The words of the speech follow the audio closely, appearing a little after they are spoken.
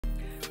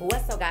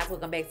What's up, guys?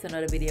 Welcome back to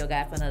another video,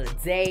 guys. Another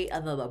day,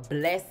 another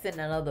blessing,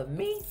 another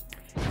me.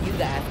 You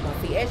guys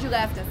gonna see, as you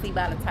guys can see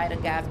by the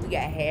title, guys, we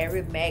got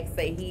Harry Mack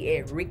say he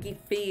at Wrigley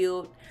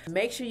Field.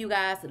 Make sure you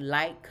guys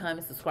like,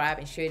 comment, subscribe,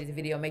 and share this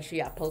video. Make sure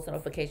y'all post a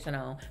notification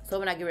on, so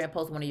when I get ready and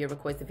post one of your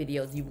requested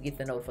videos, you will get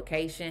the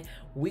notification.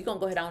 We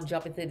gonna go ahead and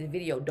jump into this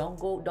video. Don't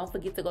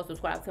forget to go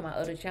subscribe to my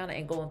other channel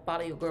and go and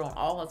follow your girl on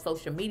all her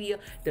social media.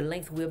 The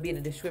links will be in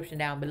the description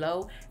down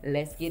below.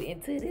 Let's get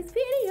into this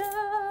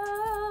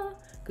video,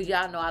 cause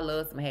y'all know I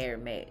love some Harry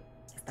Mack.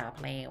 Stop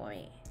playing with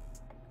me.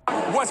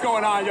 What's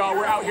going on, y'all?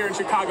 We're out here in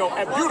Chicago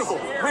at beautiful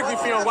Wrigley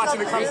Field watching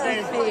the Cubs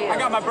game. I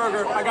got my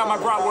burger. I got my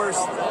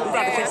bratwurst. We're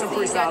about to take some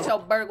freestyles. Got your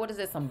burger. What is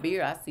that? Some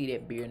beer? I see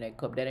that beer in that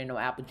cup. That ain't no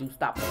apple juice.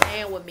 Stop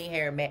playing with me,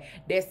 Harry Mack.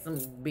 That's some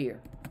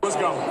beer. Let's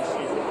go.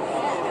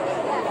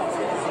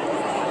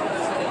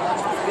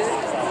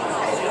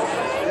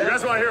 You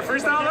guys want to hear a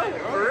freestyle, though?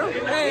 For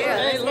real?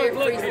 Hey, look,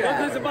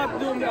 who's about to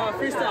do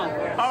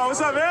freestyle? Oh,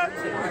 what's up, man?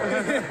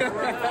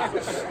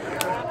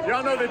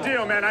 Y'all know the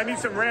deal, man. I need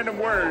some random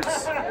words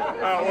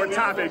or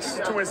topics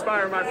to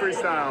inspire my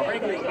freestyle.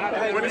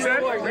 What is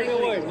that?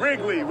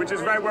 Wrigley, which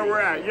is right where we're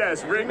at.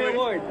 Yes, Wrigley.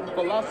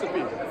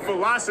 Philosophy.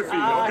 Philosophy,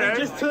 okay. I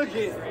just took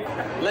it.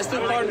 Let's do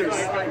partners.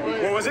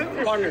 What was it?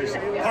 Partners.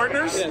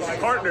 Partners? Yes.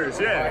 Partners,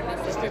 yeah.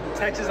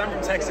 Texas, I'm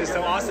from Texas,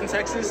 so Austin,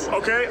 Texas.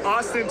 Okay,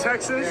 Austin,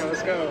 Texas. Yeah,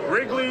 let's go.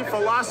 Wrigley,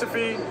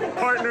 philosophy,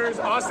 partners,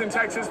 Austin,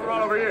 Texas. We're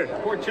all over here.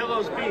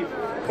 Portillo's beef.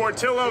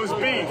 Portillo's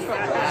beef.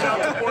 Shout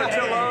out to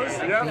Portillo's.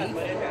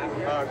 Yep.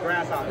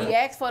 Grasshopper. He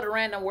asked for the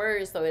random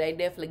words, so they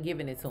definitely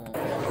giving it to him.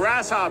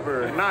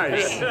 Grasshopper,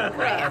 nice.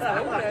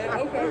 Grasshopper.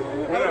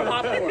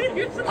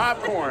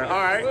 Popcorn, all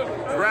right.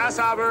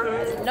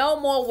 Grasshopper. No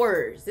more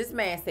words. This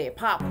man said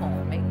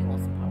popcorn. Make me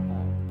want some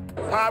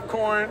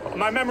popcorn. Popcorn.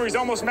 My memory's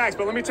almost maxed,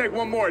 but let me take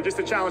one more just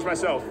to challenge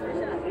myself.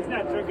 He's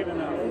not drinking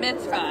enough.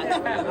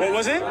 Mitzvah. What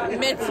was it?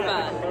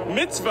 Mitzvah.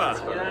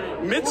 Mitzvah.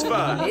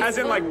 Mitzvah. As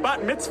in like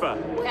bat mitzvah.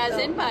 As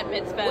in bat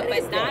mitzvah,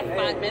 but not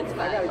bat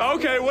mitzvah.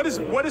 Okay, what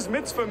does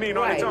mitzvah mean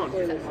on its own?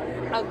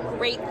 A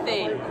great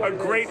thing. A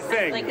great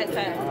thing. Like I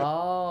said.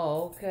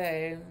 Oh,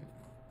 okay.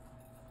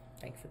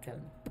 Thanks for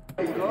telling me.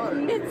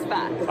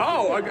 Mitzvah.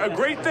 Oh, a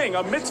great thing,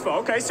 a mitzvah.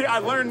 Okay, see, I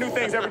learn new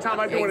things every time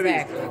I do one of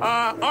these.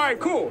 All right,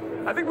 cool.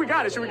 I think we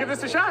got it. Should we give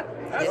this a shot?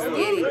 Let's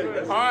get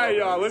it. All right,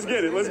 y'all, let's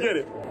get it. Let's get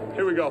it.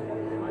 Here we go.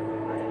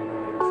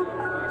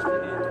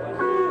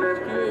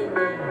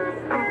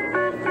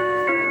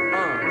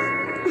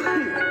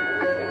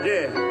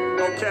 Yeah,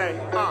 okay,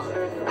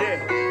 yeah,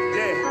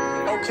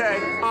 okay,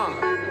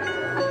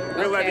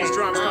 We'll let these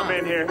drums come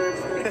in here.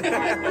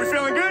 We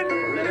feeling good?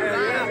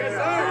 Yes,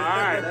 sir.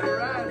 All right.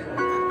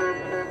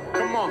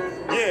 Come on.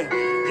 Yeah.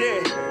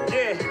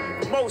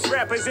 Most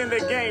rappers in the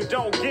game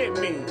don't get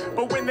me,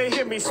 but when they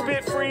hear me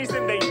spit freeze,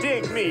 then they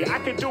dig me. I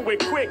can do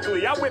it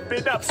quickly, I whip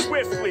it up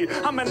swiftly.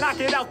 I'ma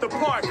knock it out the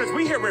park, cause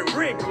we here at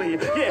Wrigley.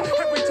 Yeah,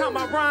 every time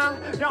I rhyme,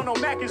 y'all know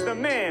Mack is the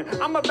man.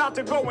 I'm about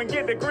to go and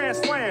get the grand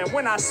slam.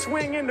 When I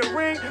swing in the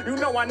ring, you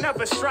know I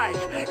never strike.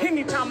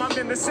 Anytime I'm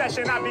in the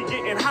session, I be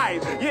getting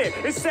hype. Yeah,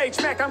 it's Sage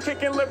Mack, I'm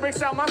kicking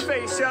lyrics out my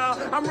face, y'all.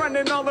 I'm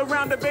running all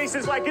around the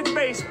bases like it's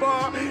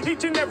baseball.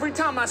 Each and every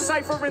time I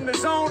cypher in the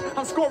zone,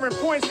 I'm scoring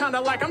points kinda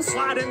like I'm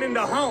sliding in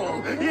the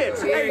home. Yeah,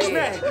 Sage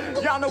Mack,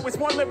 y'all know it's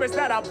more lyrics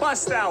that I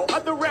bust out.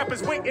 Other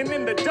rappers waiting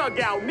in the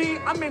dugout. Me,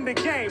 I'm in the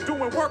game,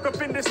 doing work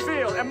up in this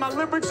field. And my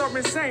lyrics are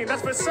insane,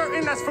 that's for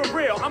certain, that's for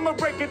real. I'ma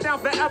break it down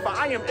forever,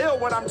 I am ill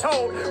what I'm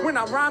told. When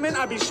I'm rhyming,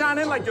 I be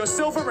shining like your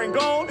silver and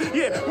gold.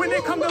 Yeah, when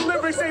it come to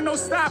lyrics, ain't no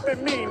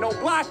stopping me, no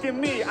blocking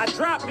me. I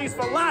drop these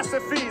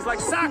philosophies like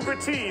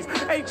Socrates.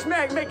 H.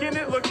 Mack making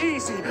it look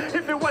easy.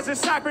 If it wasn't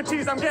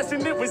Socrates, I'm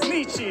guessing it was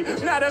Nietzsche.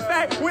 Matter of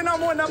fact, when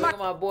I'm on the mic.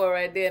 My boy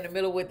right there in the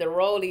middle with the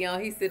rollie on,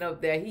 he's sitting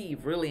up there, he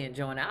really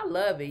enjoying it. I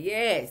love it,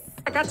 yes.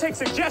 I take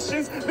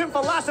suggestions, then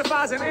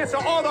philosophize and answer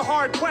all the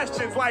hard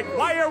questions like,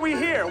 why are we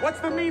here? What's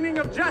the meaning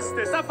of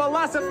justice? I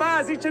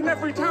philosophize each and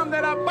every time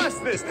that I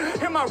bust this.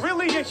 Am I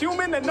really a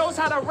human that knows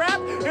how to rap?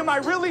 Am I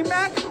really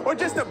Mack or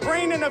just a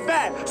brain in a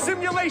vat?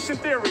 Simulation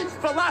theory,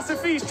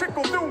 philosophies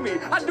trickle through me.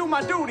 I do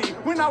my duty.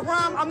 When I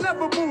rhyme, I'm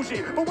never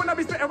bougie. But when I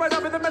be spitting right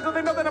up in the middle,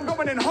 they know that I'm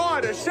going in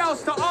harder.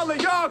 Shouts to all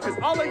of y'all, cause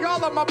all of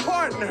y'all are my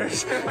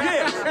partners.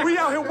 Yeah, we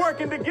out here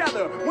working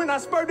together. When I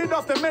spurted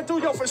off the mental,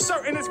 yo, for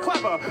certain it's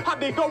clever. I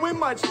be going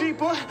much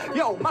deeper.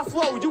 Yo, my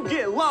flow, you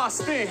get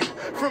lost in.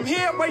 From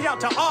here, way out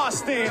to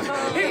Austin.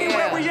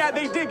 Anywhere we at,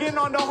 they digging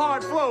on the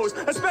hard flows.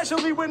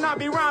 Especially when I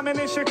be rhyming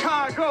in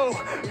Chicago.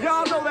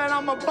 Y'all know that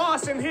I'm a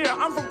boss in here.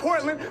 I'm from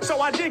Portland,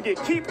 so I dig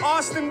it. Keep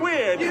Austin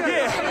weird.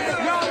 Yeah,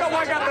 y'all know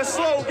I got the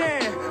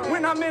slogan.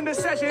 When I I'm in the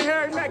session,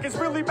 Harry Mack is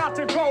really about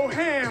to go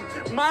ham.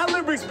 My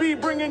lyrics be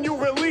bringing you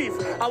relief.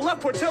 I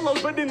love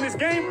Portillo's, but in this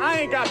game, I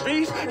ain't got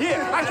beef.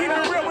 Yeah, I keep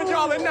it real with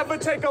y'all and never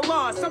take a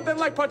loss. Something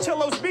like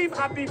Portillo's beef,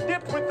 I be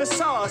dipped with the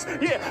sauce.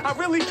 Yeah, I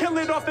really kill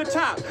it off the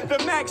top.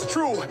 The Mack's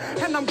true,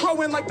 and I'm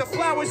growing like the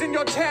flowers in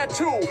your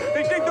tattoo.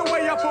 They dig the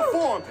way I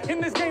perform.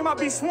 In this game, I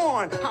be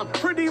sworn. I'm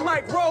pretty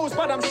like Rose,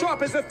 but I'm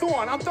sharp as a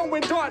thorn. I'm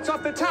throwing darts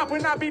off the top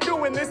when I be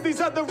doing this.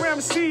 These other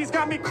MCs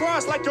got me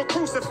crossed like your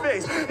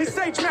crucifix. It's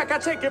H-Mack, I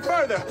take it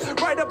further.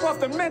 Right up off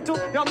the mental,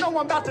 y'all know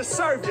I'm about to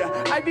serve ya.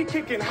 I be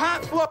kicking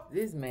hot flow.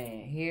 This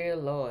man here,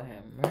 Lord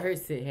have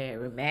mercy,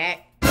 Harry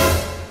Mack.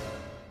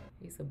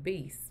 He's a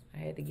beast. I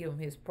had to give him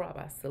his prop.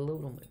 I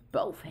salute him with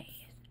both hands.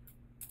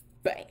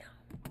 Bam.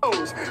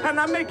 And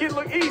I make it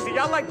look easy.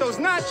 I like those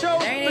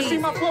nachos, but see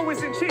my flow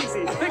isn't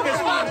cheesy. Think it's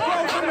fun,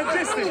 flow from a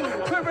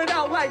distance. Clear it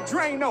out like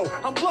Drano.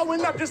 I'm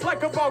blowing up just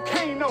like a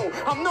volcano.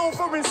 I'm known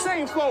for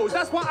insane flows.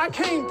 That's why I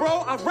came,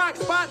 bro. I rock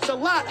spots a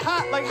lot,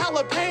 hot like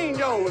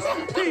jalapenos.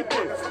 Deep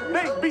it.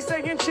 They be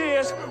saying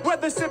cheers,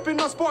 whether sipping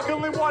on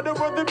sparkling water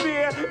or the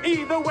beer.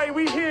 Either way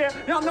we here,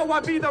 y'all know I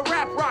be the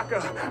rap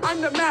rocker.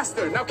 I'm the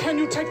master. Now can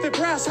you take the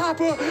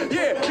grasshopper?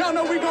 Yeah, y'all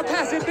know we gon'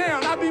 pass it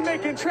down. I be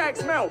making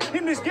tracks melt.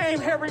 In this game,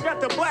 Harry got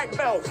the black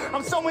belt.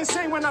 I'm so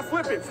insane when I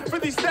flip it for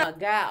these a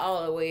guy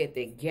all the way at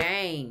the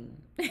game.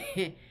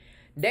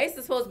 They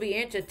supposed to be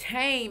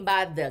entertained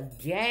by the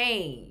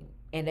game.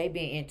 And they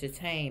being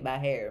entertained by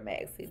Harry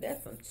Mack. See,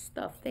 that's some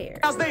stuff there.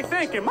 How's they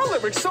thinking? My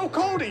lyrics so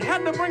cold, he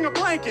had to bring a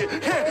blanket.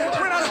 Yeah,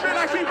 when I spit,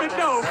 I keep it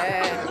dope.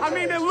 I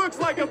mean, it looks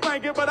like a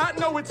blanket, but I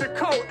know it's a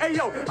coat. Hey,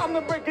 yo, I'm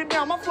gonna break it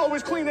down. My flow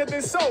is cleaner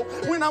than soap.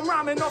 When I'm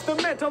rhyming off the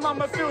mental,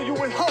 I'ma fill you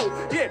with hope.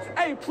 Yeah,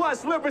 A+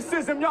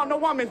 lyricism, y'all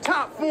know I'm in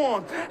top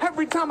form.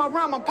 Every time I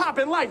rhyme, I'm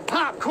popping like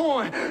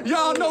popcorn.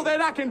 Y'all know that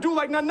I can do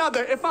like none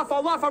other. If I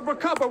fall off, I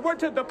recover. Word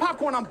to the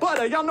popcorn, I'm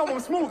butter. Y'all know I'm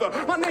smoother.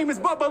 My name is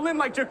bubbling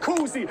like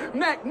jacuzzi.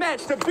 Mack match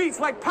the beats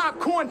like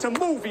popcorn to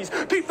movies.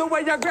 Peep the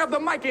way I grab the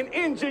mic and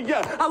injure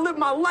ya. I live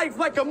my life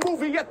like a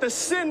movie at the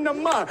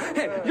cinema.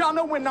 And y'all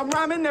know when I'm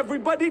rhyming,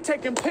 everybody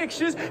taking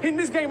pictures. In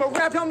this game of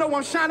rap, y'all know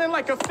I'm shining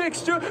like a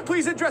fixture.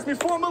 Please address me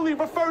formally,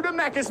 refer to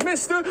Mack as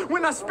Mister.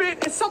 When I spit,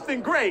 it's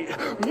something great.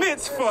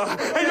 Mitzvah.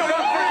 Hey, yo,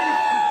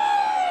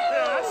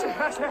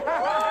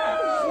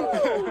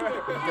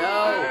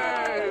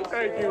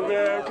 Thank you,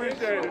 man.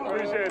 Appreciate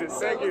it.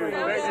 Thank you.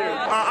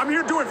 I'm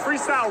here doing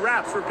freestyle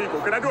raps for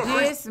people. Can I do a freestyle?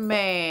 This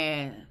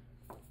man.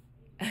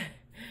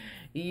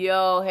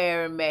 Yo,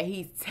 Harry Mack,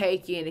 he's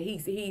taking,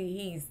 he's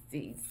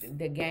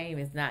the game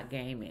is not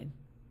gaming.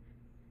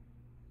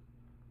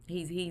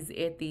 He's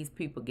at these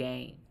people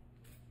game.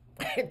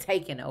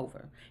 Taking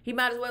over. He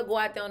might as well go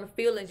out there on the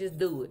field and just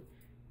do it.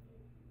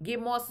 Get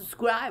more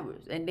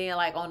subscribers. And then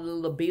like on the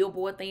little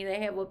billboard thing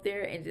they have up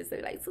there and just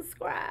say like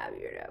subscribe,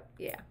 you know.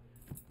 Yeah.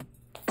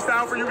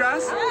 Style for you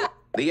guys?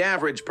 The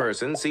average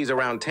person sees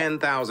around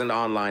 10,000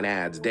 online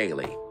ads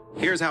daily.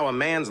 Here's how a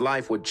man's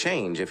life would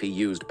change if he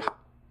used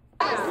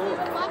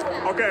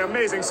Okay,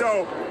 amazing.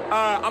 So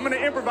I'm gonna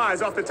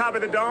improvise off the top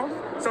of the dome.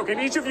 So can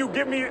each of you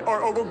give me,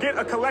 or we'll get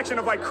a collection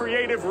of like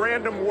creative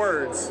random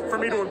words for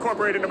me to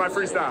incorporate into my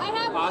freestyle.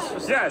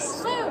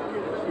 Yes.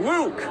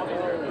 Luke.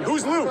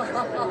 Who's Luke?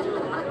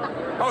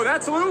 Oh,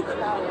 that's Luke?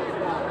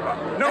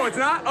 No, it's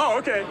not? Oh,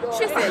 okay.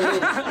 She said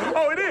Luke.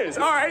 Oh, it is.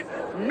 All right.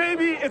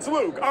 Maybe it's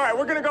Luke. All right,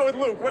 we're going to go with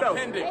Luke. What else?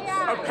 Appendix.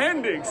 AI.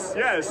 Appendix,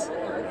 yes.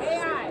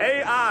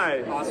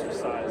 AI.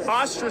 Ostracize.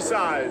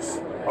 Ostracize.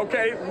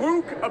 Okay,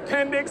 Luke,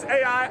 appendix,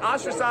 AI,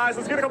 ostracize.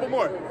 Let's get a couple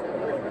more.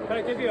 Can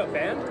I give you a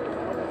band?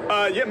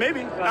 Yeah,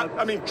 maybe.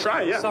 I mean,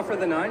 try, yeah. Suffer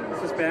the Nine.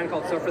 It's this band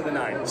called Suffer the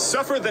Nine.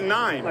 Suffer the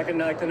Nine. Like the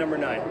number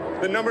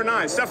 9. The number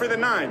 9. Suffer the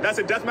Nine. That's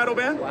a death metal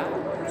band?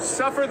 Wow.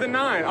 Suffer the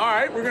Nine. All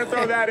right, we're going to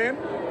throw that in.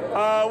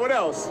 What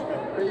else?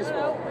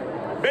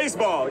 Baseball.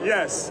 Baseball,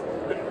 yes.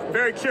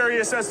 Very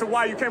curious as to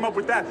why you came up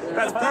with that.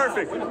 That's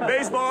perfect.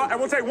 Baseball, and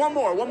we'll take one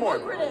more.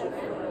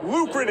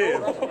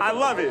 Lucrative. I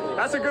love it.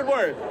 That's a good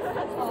word.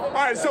 All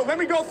right, so let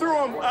me go through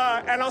them,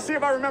 and I'll see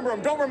if I remember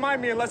them. Don't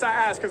remind me unless I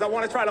ask, because I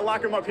want to try to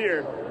lock them up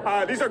here.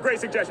 These are great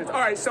suggestions. All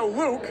right, so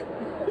Luke,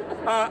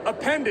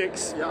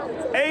 appendix,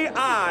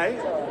 AI,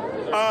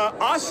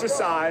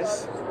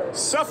 ostracize,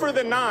 Suffer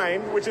the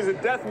Nine, which is a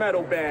death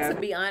metal band.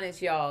 To be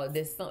honest, y'all,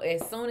 as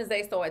soon as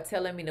they started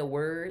telling me the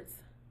words,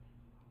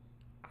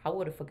 I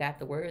would have forgot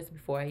the words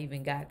before I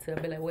even got to it.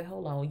 I'd be like, wait,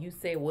 hold on. You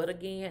said what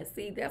again?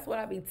 See, that's what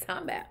I be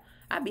talking about.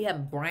 I be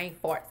having brain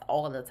farts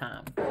all the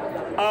time.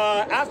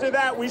 After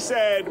that, we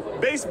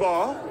said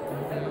baseball,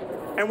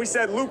 and we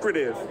said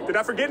lucrative. Did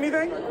I forget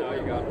anything? No,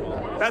 you got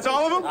it. That's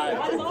all of them?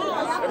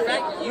 The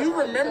fact you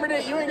remembered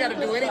it, you ain't got to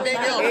do anything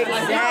else.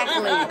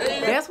 Exactly.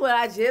 That's what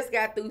I just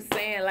got through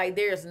saying. Like,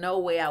 there's no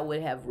way I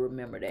would have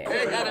remembered that.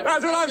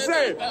 That's what I'm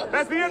saying.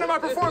 That's the end of my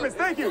performance.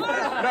 Thank you. No.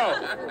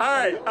 All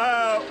right.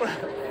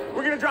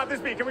 We're going to drop this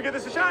beat. Can we give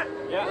this a shot?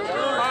 Yeah.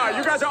 All right.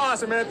 You guys are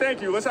awesome, man.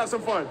 Thank you. Let's have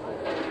some fun.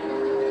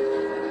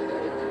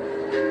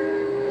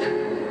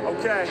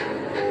 Okay.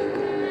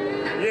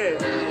 Yeah.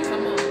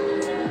 Come on.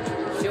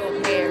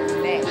 Show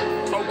Harry Mack.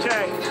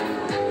 Okay.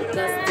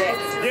 That's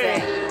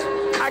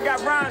Yeah. I got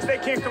got rhymes they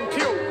can't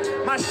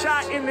compute. My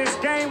shot in this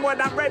game,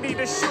 what I'm ready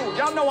to shoot.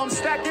 Y'all know I'm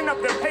stacking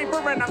up the paper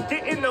and I'm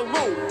getting the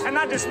loot. And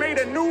I just made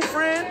a new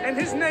friend, and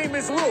his name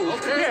is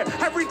Luke. Okay. Yeah,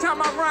 every time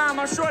I rhyme,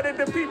 I'm sure that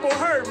the people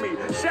heard me.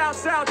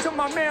 Shouts out to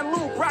my man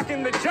Luke,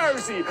 rocking the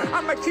jersey.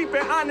 I'ma keep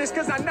it honest,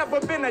 cause I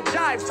never been a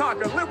jive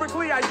talker.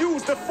 Lyrically, I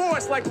use the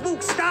force like Luke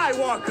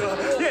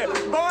Skywalker. Yeah,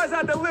 bars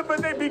I deliver,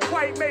 they be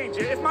quite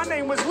major. If my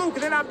name was Luke,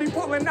 then I'd be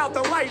pulling out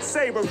the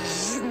lightsaber.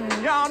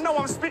 Y'all know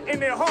I'm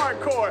spitting it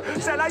hardcore.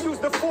 Said I use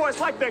the force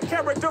like the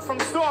character from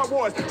Star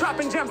Wars.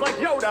 Dropping gems like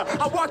Yoda.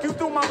 I walk you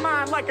through my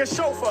mind like a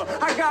chauffeur.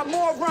 I got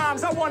more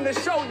rhymes I want to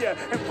show you.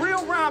 And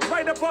real rhymes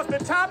right up off the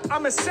top,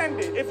 I'm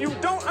ascending. If you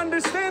don't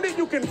understand it,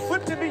 you can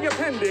flip to the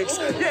appendix.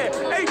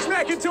 Yeah,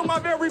 H-Mack until my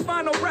very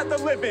final breath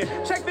of living.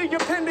 Check the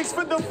appendix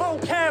for the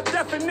vocab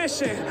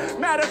definition.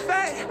 Matter of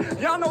fact,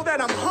 y'all know that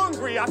I'm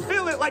hungry. I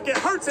feel it like it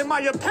hurts in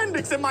my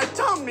appendix and my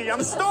tummy.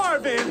 I'm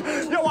starving.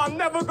 Yo, I'm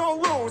never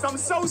gonna lose. I'm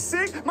so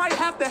sick, might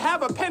have to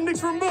have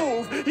appendix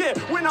removed. Yeah,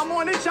 when I'm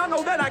on it, y'all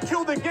know that I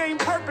kill the game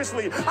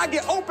purposely. I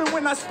get open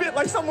when I spit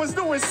like someone's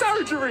doing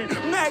surgery.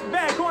 Mack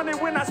back on it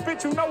when I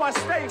spit, you know I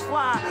stay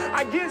fly.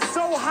 I get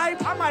so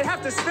hyped, I might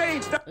have to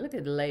stage. Look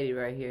at the lady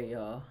right here,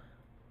 y'all.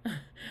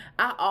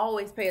 I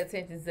always pay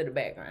attention to the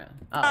background.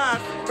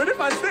 But if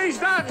I stage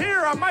dive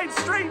here, I might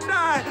straight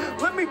die.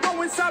 Let me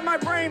go inside my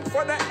brain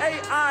for the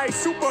AI.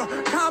 Super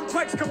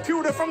complex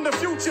computer from the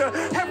future.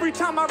 Every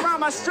time I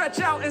rhyme, I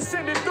stretch out and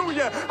send it through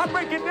ya. I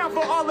break it down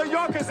for all of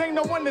y'all, cause ain't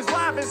no one as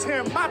live as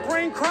him. My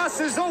brain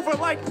crosses over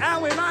like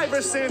Allen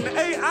Iverson.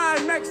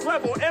 AI next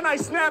level, and I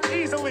snap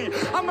easily.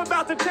 I'm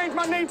about to change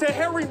my name to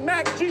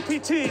harrymack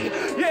GPT.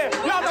 Yeah,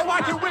 y'all know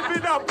I can whip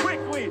it up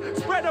quickly.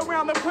 Spread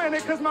around the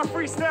planet, cause my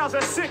freestyles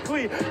are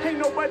sickly. Ain't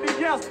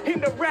nobody else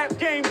in the rap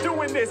game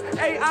doing this.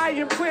 AI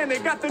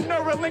implanted, got the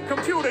Neuralink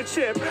computer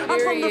chip. I'm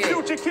from the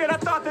future, kid, I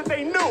thought that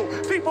they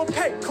knew. People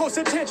pay close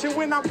attention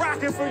when I'm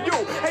rocking for you.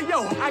 Hey,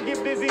 yo, I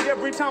get busy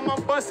every time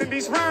I'm busting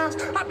these rhymes.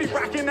 I be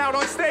rocking out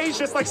on stage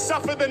just like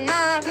Suffer the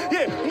Nine.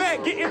 Yeah,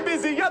 man, getting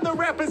busy, other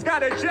rappers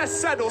gotta just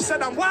settle.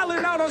 Said I'm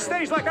wilding out on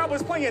stage like I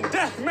was playing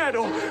death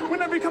metal.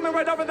 When I be coming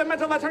right over the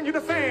mental, I turn you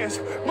to fans.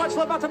 Much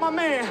love out to my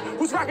man,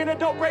 who's rocking the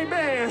dope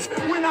Ray-Bans.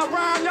 When I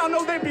rhyme, y'all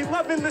know they be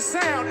loving the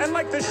sound. And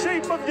like the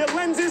shape of your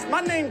lenses,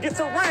 my name gets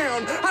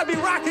around. I be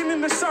rocking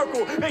in the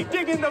circle, they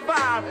digging the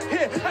vibe.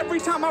 Yeah, every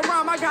time I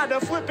rhyme, I gotta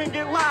flip and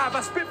get live.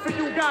 I spit for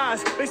you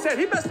guys. They said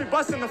he best be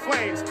busting the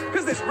flames,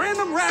 cause this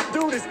random rap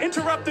dude is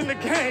interrupting the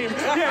game.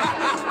 Yeah,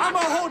 I'ma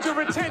hold your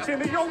attention,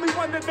 the only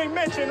one that they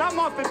mention. I'm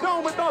off the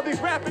dome with all these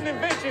rapping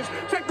inventions.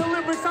 Check the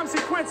lyrics I'm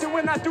sequencing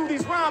when I do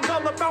these rhymes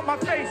all about my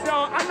face,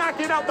 y'all. I knock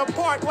it out the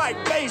park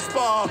like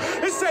baseball.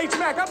 It's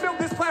H-Mack, I built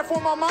this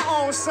platform on my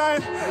own,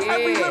 son. Yeah.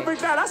 Every lyric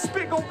that I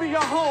spit gon' be a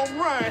home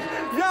run.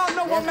 Y'all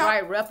know that's I'm out.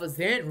 Right,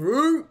 represent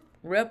root.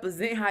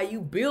 Represent how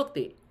you built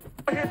it.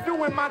 Here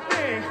doing my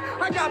thing.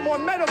 I got more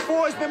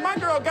metaphors than my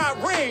girl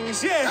got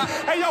rings, yeah.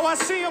 Hey, yo, I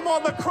see them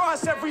all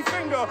across every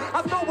finger.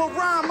 I throw a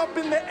rhyme up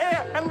in the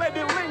air and let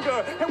it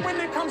linger. And when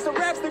it comes to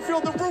raps, they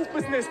feel the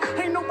ruthlessness.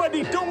 Ain't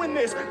nobody doing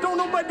this. Don't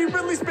nobody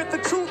really spit the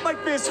truth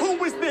like this.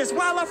 Who is this?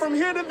 While I'm from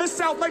here to the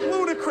south like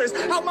Ludacris.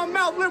 Out my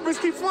mouth, lyrics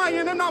keep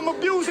flying and I'm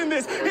abusing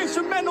this.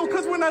 Instrumental,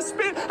 cause when I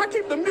spit, I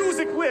keep the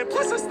music lit.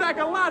 Plus I stack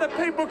a lot of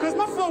paper cause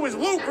my flow is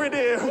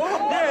lucrative.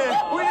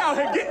 Yeah, we out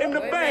here getting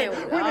the bank.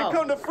 When it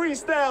come to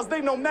freestyles, they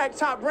know Mack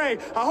top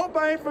rank. I hope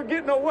I ain't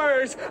forgetting no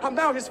words. I'm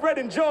out here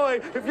spreading joy.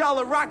 If y'all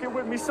are rocking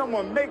with me,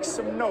 someone make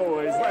some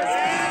noise.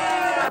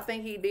 I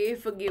think he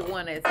did forget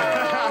one at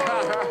time.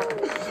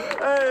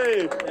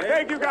 Hey,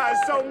 thank you guys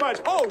so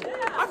much. Oh,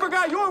 I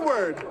forgot your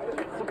word.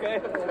 Okay.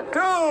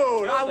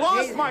 Dude, I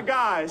lost my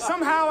guy.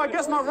 Somehow, I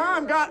guess my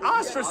rhyme got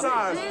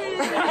ostracized.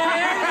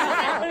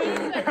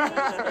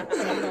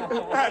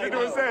 Had to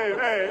do a save.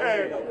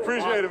 Hey,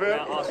 appreciate it, man.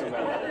 Awesome,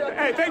 man.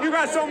 Hey, thank you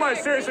guys so much.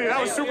 Seriously, that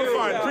was super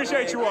fun.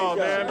 Appreciate you all,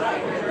 man.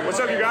 What's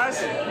up, you guys?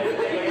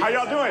 How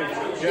y'all doing?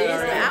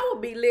 I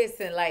would be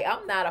listening. Like,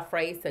 I'm not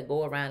afraid to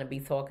go around and be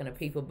talking to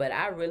people, but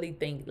I really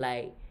think,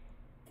 like,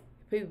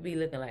 people be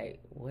looking like,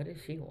 what does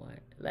she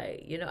want?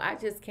 Like, you know, I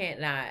just can't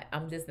not,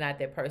 I'm just not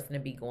that person to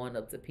be going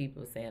up to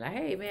people saying, like,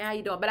 hey, man, how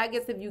you doing? But I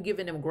guess if you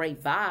giving them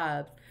great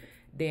vibes,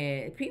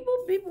 then people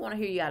want to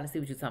hear you out and see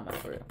what you're talking about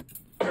for real.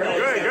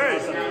 Good.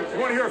 You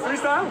want to hear a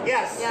freestyle?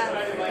 Yes.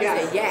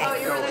 Yes.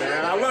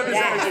 Man, I love this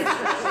energy.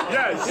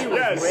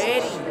 Yes.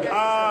 Ready.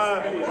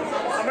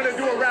 I'm going to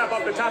do a rap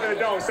off the top of the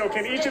dome. So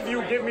can each of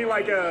you give me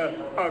like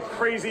a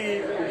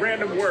crazy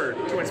random word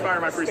to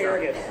inspire my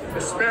freestyle?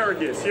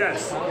 Asparagus,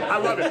 yes. I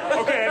love it.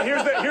 Okay, and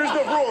here's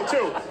the rule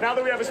too. Now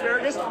that we have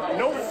asparagus,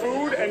 no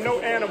food and no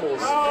animals.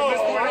 From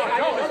this point on.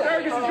 No,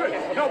 asparagus is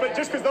good. No, but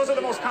just because those are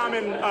the most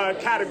common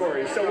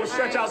categories. So we'll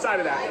stretch outside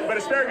of that. But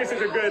asparagus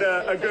is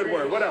a good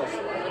word. What else?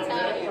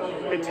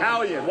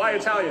 Italian. Why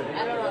Italian?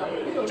 I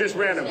don't know. Just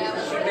random.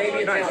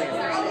 Maybe nice.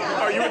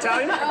 Are you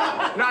Italian?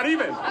 Not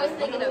even. I was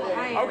thinking of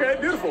it. Okay,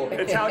 beautiful.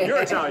 Italian.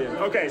 You're Italian.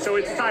 Okay, so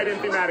it's tied in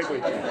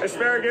thematically.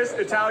 Asparagus,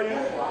 Italian.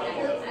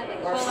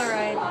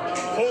 Polaroid.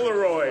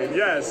 Polaroid. Italian,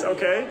 yes.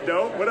 Okay,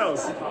 dope. What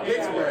else?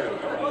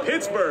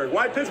 Pittsburgh.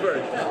 Why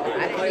Pittsburgh?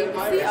 I didn't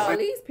even see all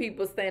these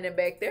people standing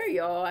back there,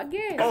 y'all, I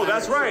guess. Oh,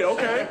 that's right.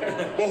 Okay.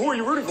 Well, who are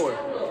you rooting for?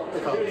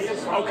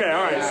 Okay,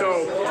 all right.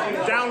 So,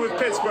 down with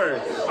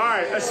Pittsburgh. All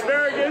right,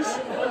 asparagus,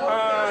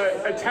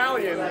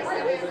 Italian.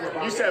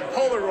 You said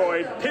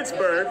Polaroid,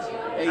 Pittsburgh,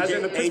 as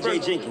in the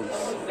Pittsburgh. AJ Jenkins.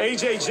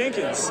 AJ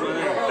Jenkins.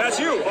 That's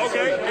you.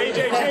 Okay,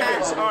 AJ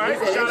Jenkins. All right,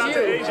 shout out to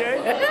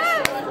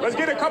AJ. Let's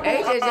get a couple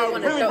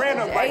really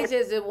random.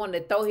 AJ just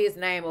wanted to throw his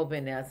name up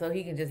in there so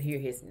he can just hear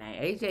his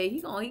name. AJ,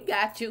 he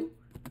got you.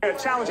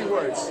 Challenging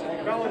words.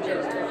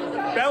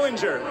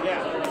 Bellinger.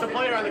 Yeah, it's a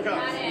player on the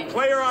Cubs.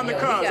 Player on the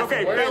Cubs.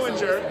 Okay,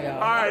 Bellinger. All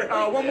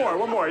right,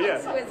 one more.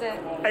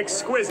 Yeah.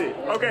 Exquisite.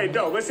 Okay,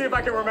 dope. Let's see if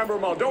I can remember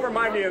them all. Don't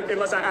remind me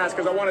unless I ask,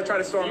 because I want to try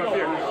to store them up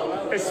here.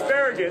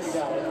 Asparagus,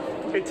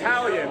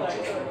 Italian,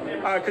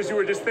 because you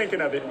were just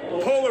thinking of it.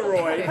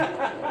 Polaroid,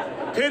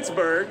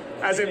 Pittsburgh,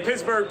 as in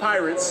Pittsburgh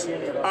Pirates.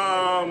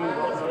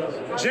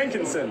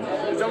 Jenkinson.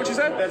 Is that what you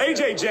said?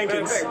 AJ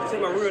Jenkins. Say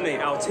my real name,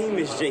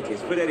 Altimus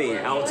Jenkins. Put that in.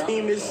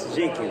 Altimus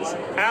Jenkins.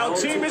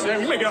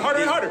 Altimus. You make it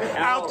harder and harder.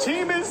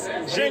 Altimus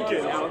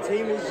Jenkins.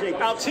 Altimus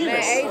Jenkins. Altimus.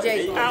 Man,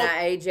 AJ, now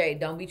AJ,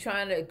 don't be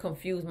trying to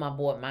confuse my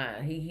boy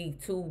mind. He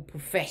too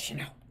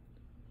professional.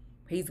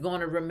 He's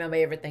gonna remember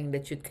everything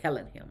that you're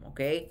telling him,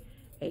 okay?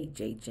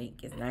 AJ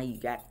Jenkins. Now you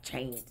got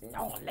changed and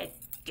all that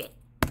shit.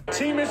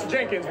 Altimus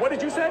Jenkins. What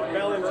did you say?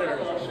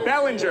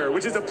 Bellinger,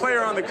 which is a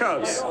player on the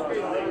Cubs.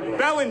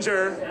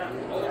 Bellinger,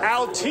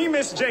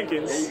 Altimus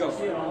Jenkins,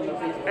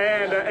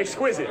 and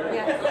Exquisite.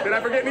 Did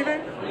I forget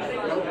anything?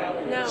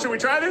 No. Should we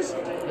try this?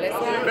 Let's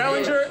do it.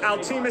 Bellinger,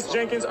 Altimus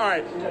Jenkins. All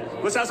right,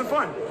 let's have some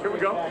fun. Here we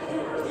go.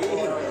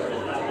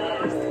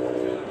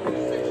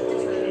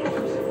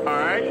 All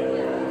right.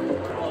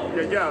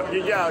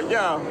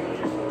 Yo.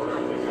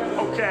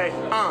 Okay,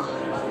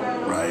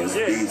 Rise,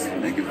 Yeah. peace,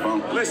 make it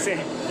fun. Listen,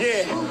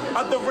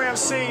 other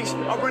MCs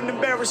are an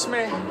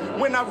embarrassment.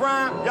 When I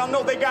rhyme, y'all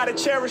know they gotta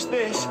cherish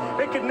this.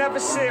 They could never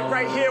sit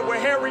right here where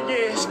Harry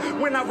is.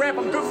 When I rap,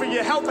 I'm good for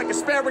your health like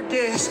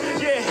asparagus.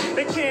 Yeah,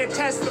 they can't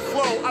test the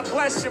flow. I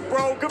bless you,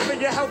 bro. Good for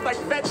your health like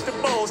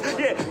vegetables.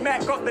 Yeah,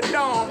 Mack off the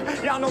dome.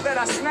 Y'all know that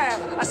I snap.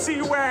 I see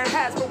you wearing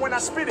hats, but when I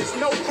spit, it's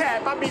no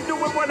cap. I be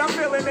doing what I'm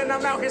feeling, and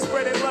I'm out here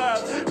spreading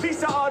love.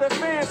 Peace to all the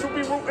fans who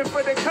be rooting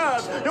for the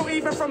Cubs. Yo,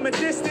 even from a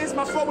distance,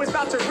 my flow is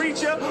about to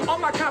reach ya. All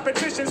my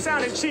competition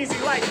sounding cheesy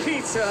like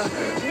pizza.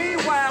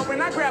 Meanwhile,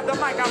 when I grab the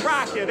mic, I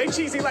rock ya. They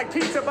cheesy like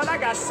pizza, but I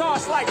got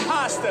sauce like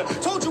pasta.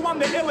 Told you I'm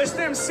the illest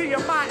MC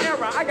of my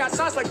era. I got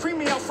sauce like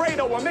creamy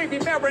Alfredo or maybe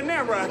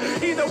marinara.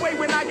 Either way,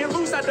 when I get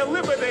loose, I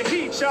deliver the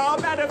heat, y'all.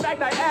 Matter of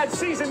fact, I add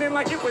seasoning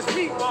like it was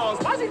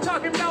meatballs. Why's he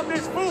talking about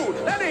this food?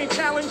 That ain't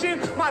challenging.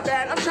 My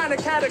bad, I'm trying to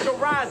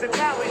categorize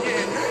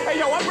Italian. Hey,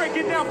 yo, I break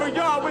it down for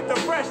y'all with the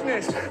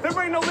freshness. There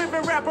ain't no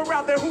living rapper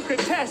out there who could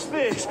test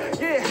this.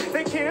 Yeah,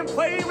 they can't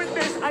play with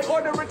this. I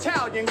order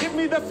Italian. Give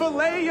me the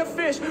fillet of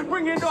fish.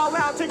 Bring it all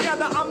out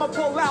together. I'ma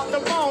pull out the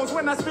bones.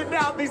 When I spit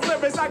out these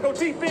lyrics, I go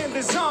deep in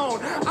the zone.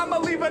 I'ma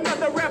leave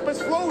another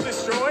rapper's flow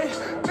destroy.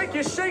 Make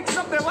you shake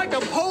something like a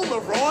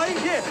Polaroid.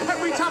 Yeah,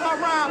 every time I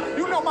rhyme,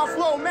 you know my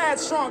flow mad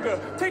stronger.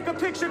 Take a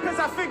picture cause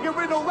I figure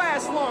it'll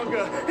last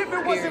longer. If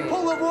it wasn't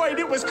Polaroid,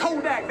 it was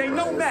Kodak. They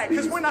know that,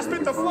 cause when I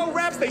spit the flow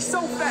raps, they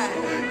so fat.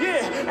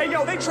 Yeah, hey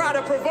yo, they try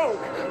to provoke.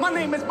 My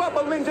name is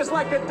bubbling just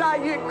like a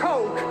Diet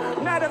Coke.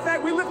 Matter of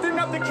fact, we lifting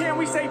up the can,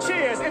 we say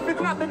cheers. If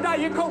it's not the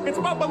Diet Coke, it's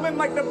bubbling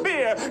like the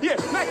beer. Yeah,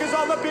 Mack is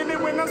all up in it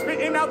when I'm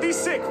spitting out these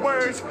sick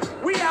words.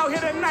 We out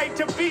here tonight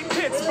to beat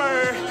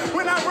Pittsburgh.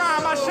 When I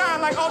rhyme, I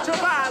shine like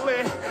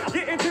ultraviolet.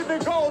 Get into the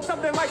gold,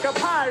 something like a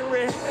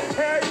pirate.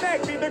 Harry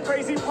Mack be the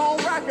crazy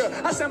poem rocker.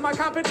 I send my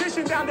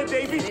competition down to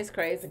Davy. It's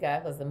crazy,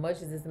 guys, because as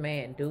much as this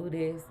man do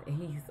this,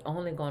 he's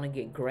only going to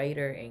get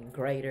greater and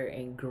greater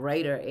and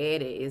greater at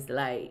it. It's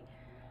like,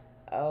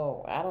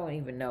 oh, I don't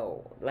even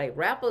know. Like,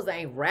 rappers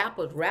ain't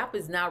rappers.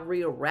 Rappers not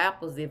real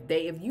rappers.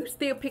 If you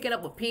still picking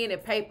up a pen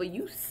and paper,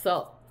 you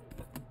suck.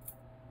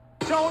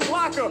 Jones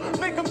Locker,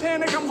 make them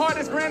panic, I'm hard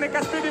as granite,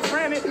 I spit it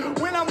frantic.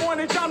 When I'm on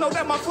it, y'all know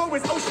that my flow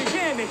is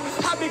oceanic.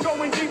 I be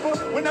going deeper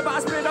whenever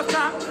I spit up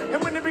top.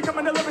 And when it be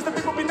coming to lyrics, the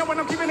people be knowing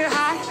I'm keeping it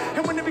high.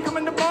 And when it be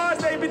coming to bars,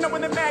 they be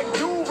knowing the Mack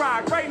do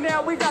rock. Right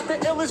now, we got the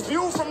illest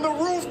view from the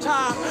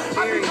rooftop.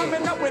 I be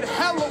coming up with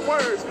hella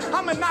words.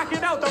 I'ma knock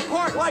it out the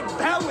park like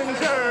Bellinger.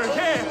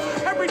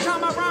 Yeah, every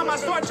time I rhyme, I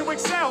start to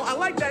excel. I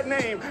like that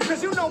name,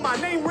 cause you know my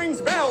name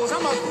rings bells.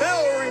 I'm a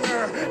bell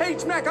ringer.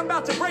 H-Mack, I'm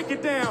about to break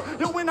it down.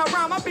 Yo, when I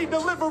rhyme, I be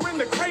delivering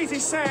the crazy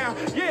sound.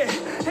 Yeah,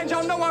 and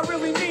y'all know I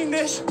really mean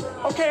this.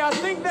 Okay, I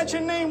think that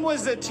your name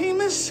was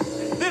Altimus.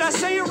 Did I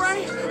say it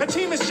right?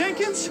 Altimus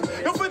Jenkins?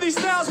 Yo, for these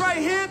styles right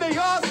here, they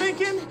all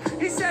thinking.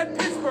 He said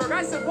Pittsburgh.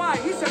 I said, why?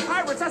 He said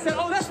Pirates. I said,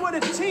 oh, that's what a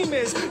team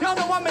is. Y'all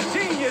know I'm a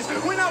genius.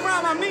 When I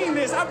rhyme, I mean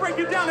this. I break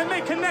it down and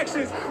make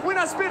connections. When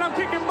I spit, I'm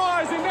kicking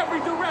bars in every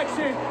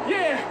direction.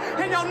 Yeah,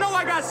 and y'all know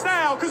I got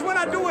style. Cause when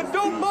I do a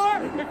dope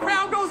bar, the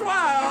crowd goes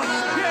wild.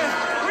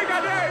 Yeah, we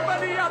got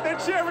everybody out there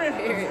cheering.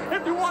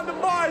 if you want the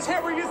bars,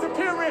 Harry is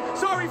appearing.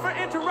 Sorry for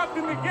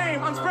interrupting the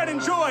game. I'm spreading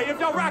joy. If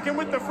y'all rocking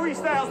with the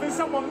freestyles, then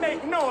someone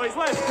make noise.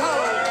 Let's go.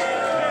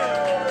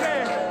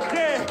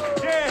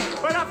 Yeah.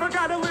 But I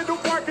forgot a little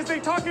part, cause they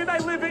talking, I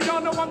live it.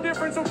 Y'all know I'm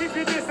different, so keep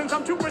your distance.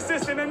 I'm too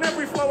persistent, and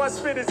every flow I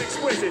spit is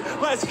exquisite.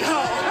 Let's go.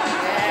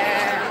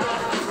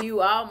 Yeah.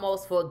 You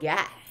almost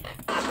forgot.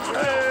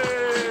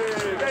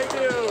 Hey, thank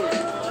you.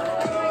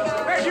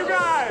 Thank you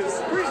guys.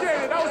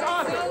 Appreciate it. That was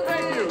awesome.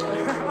 Thank you.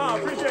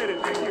 Appreciate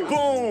it. Thank you.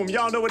 Boom.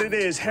 Y'all know what it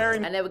is.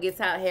 Harry. I never get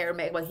tired of Harry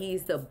Mack, but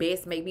he's the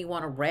best. Make me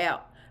want to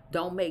rap.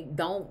 Don't make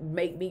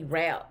me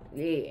rap.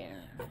 Yeah.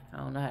 I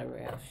don't know how to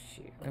rap.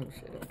 Shit. Let me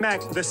shut up.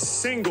 Mack, the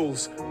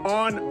singles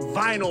on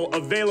vinyl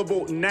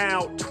available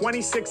now.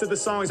 26 of the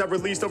songs I've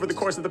released over the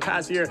course of the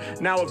past year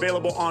now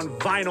available on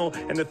vinyl.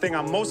 And the thing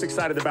I'm most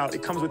excited about,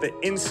 it comes with an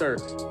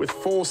insert with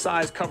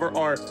full-size cover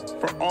art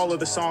for all of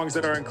the songs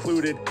that are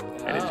included.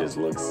 And it just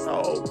looks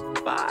so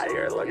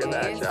fire. Look at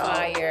that, y'all.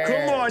 Fire.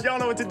 Come on, y'all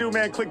know what to do,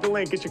 man. Click the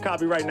link. Get your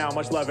copy right now.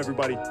 Much love,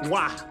 everybody.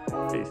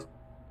 Mwah. Peace.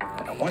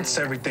 Once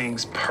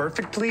everything's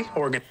perfectly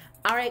organized.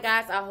 All right,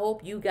 guys, I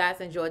hope you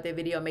guys enjoyed the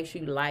video. Make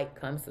sure you like,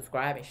 comment,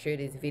 subscribe, and share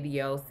this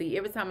video. See,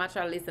 every time I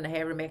try to listen to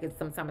Harry Mack,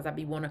 sometimes I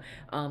be want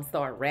to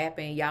start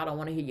rapping. Y'all don't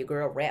want to hear your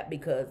girl rap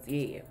because,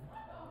 yeah,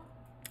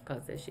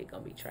 because that shit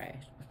gonna be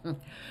trash.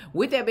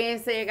 With that being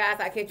said, guys,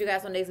 I'll catch you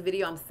guys on the next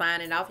video. I'm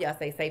signing off. Y'all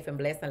stay safe and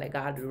blessed and let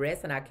God do the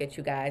rest. And I'll catch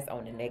you guys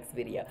on the next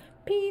video.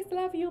 Peace,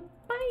 love you,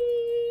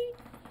 bye.